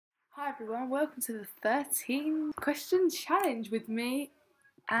Everyone, welcome to the 13 questions challenge with me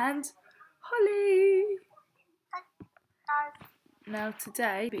and Holly. Hi guys. Now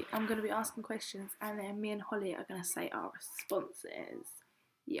today I'm going to be asking questions and then me and Holly are going to say our responses.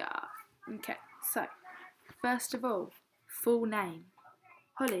 Yeah. Okay, so first of all, full name.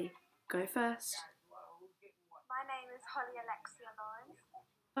 Holly, go first. My name is Holly Alexia Lawrence.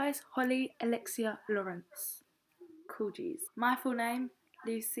 Guys, Holly Alexia Lawrence. Cool G's. My full name,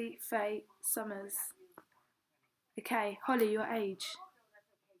 Lucy Faye Summers. Okay, Holly, your age?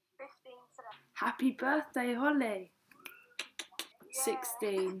 15 today. Happy birthday, Holly! Yeah.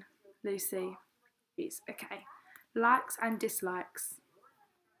 16, Lucy. It's okay. Likes and dislikes.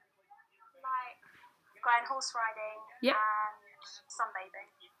 Like going horse riding Yep. and sunbathing.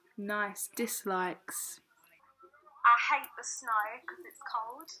 Nice. Dislikes. I hate the snow because it's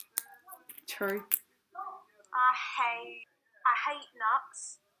cold. True. I hate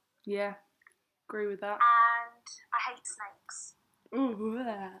nuts Yeah. Agree with that. and I hate snakes. Ooh,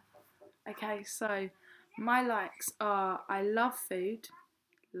 yeah. Okay, so my likes are I love food.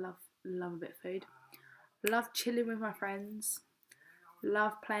 Love a bit of food. Love chilling with my friends.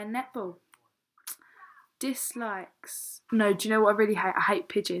 Love playing netball. Dislikes. No, do you know what I really hate? I hate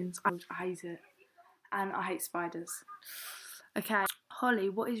pigeons. I hate it. And I hate spiders. Okay, Holly,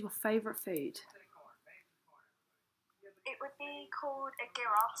 what is your favourite food? It would be called a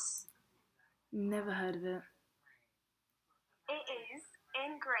gyros. Never heard of it. It is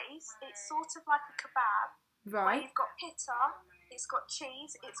in Greece. It's sort of like a kebab. Where Right. you've got pita, it's got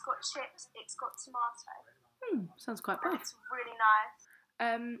cheese, it's got chips, it's got tomato. Sounds quite And good. it's really nice.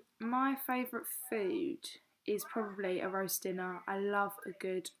 My favourite food is probably a roast dinner. I love a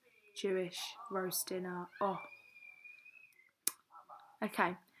good Jewish roast dinner. Oh.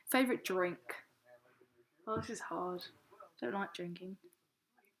 Okay. Favourite drink? Oh, this is hard. Don't like drinking.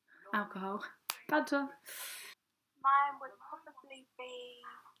 Alcohol. Fanta. Mine would probably be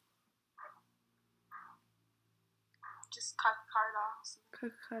just Coca-Cola.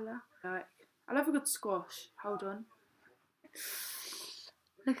 Coca-Cola. Right. I love a good squash. Hold on.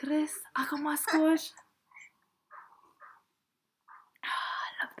 Look at this. I got my squash. I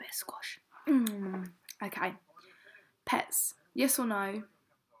love a bit of squash. Okay. Pets. Yes or no?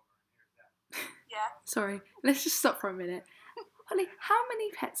 Yeah. Sorry. Let's just stop for a minute. Holly, how many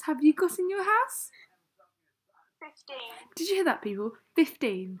pets have you got in your house? 15. Did you hear that, people?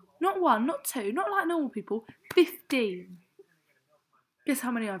 15. Not one, not two, not like normal people. 15. Guess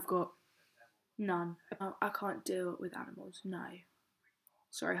how many I've got? None. Oh, I can't deal with animals. No.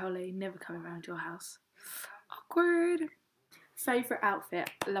 Sorry, Holly. Never coming round your house. Awkward. Favourite outfit?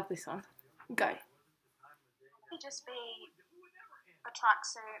 I love this one. Go. It'd just be a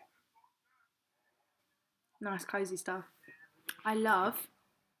tracksuit. Nice, cosy stuff. I love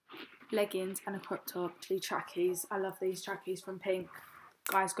leggings and a crop top. Actually, trackies. I love these trackies from Pink.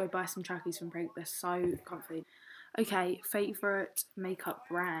 Guys, go buy some trackies from Pink. They're so comfy. Okay, favourite makeup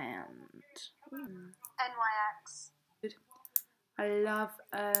brand? NYX. I love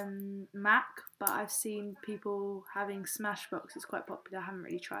MAC, but I've seen people having Smashbox. It's quite popular. I haven't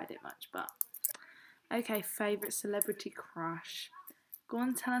really tried it much, but okay. Favourite celebrity crush? Go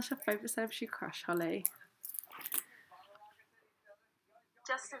on, tell us your favourite celebrity crush, Holly.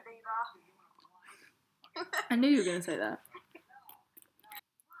 Justin Bieber. I knew you were going to say that.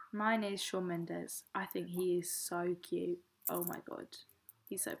 Mine is Shawn Mendes. I think he is so cute. Oh my god.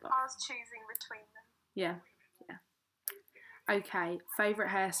 He's so buff. I was choosing between them. Yeah. Okay,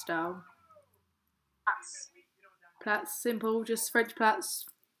 favourite hairstyle? That's. Plaits, simple, just French plaits.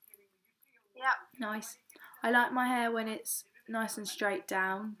 Yep. Nice. I like my hair when it's nice and straight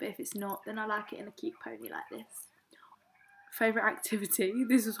down, but if it's not, then I like it in a cute pony like this. Favourite activity?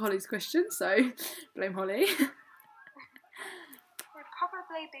 This was Holly's question, so blame Holly. It'd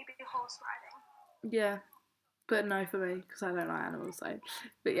probably be horse riding. Yeah, but no for me, because I don't like animals, so.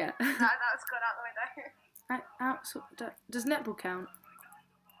 But yeah. No, that's gone out the window. Does netball count?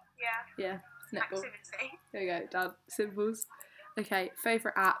 Yeah. Yeah, netball. Activity. There you go, done. Simples. Okay,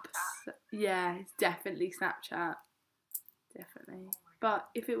 favourite apps? Yeah, it's definitely Snapchat. Definitely. But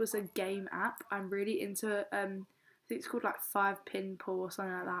if it was a game app, I'm really into, I think it's called like 5-pin pool or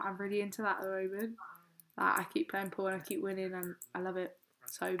something like that. I'm really into that at the moment. Like, I keep playing pool and I keep winning and I love it.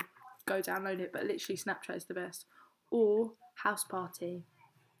 So go download it, but literally Snapchat is the best. Or House Party.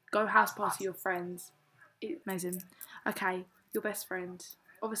 Go house party your friends. It's amazing. Okay, your best friend.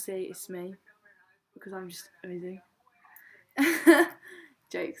 Obviously, it's me. Because I'm just amazing.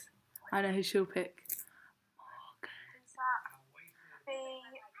 Jokes. I know who she'll pick. Is that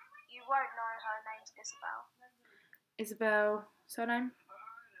you won't know her name's Isabel. Isabel. Surname?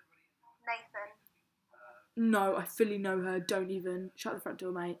 No, I fully know her. Don't even. Shut the front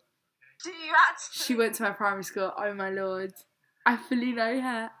door, mate. Do you actually? She went to my primary school. Oh my lord. I fully know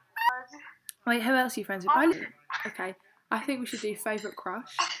her. Wait, who else are you friends with? Okay, I think we should do favourite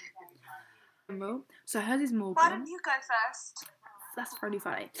crush. So hers is Morgan. Why don't you go first? That's really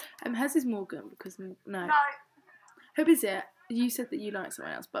funny. Hers is Morgan because no. No. Who is it? You said that you like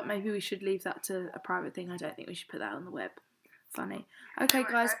someone else, but maybe we should leave that to a private thing. I don't think we should put that on the web. Funny. Okay,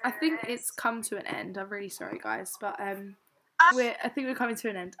 guys, I think it's come to an end. I'm really sorry, guys, but I think we're coming to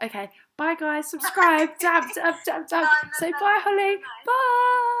an end. Okay, bye, guys. Subscribe. Dab. Say bye, Holly.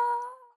 Bye.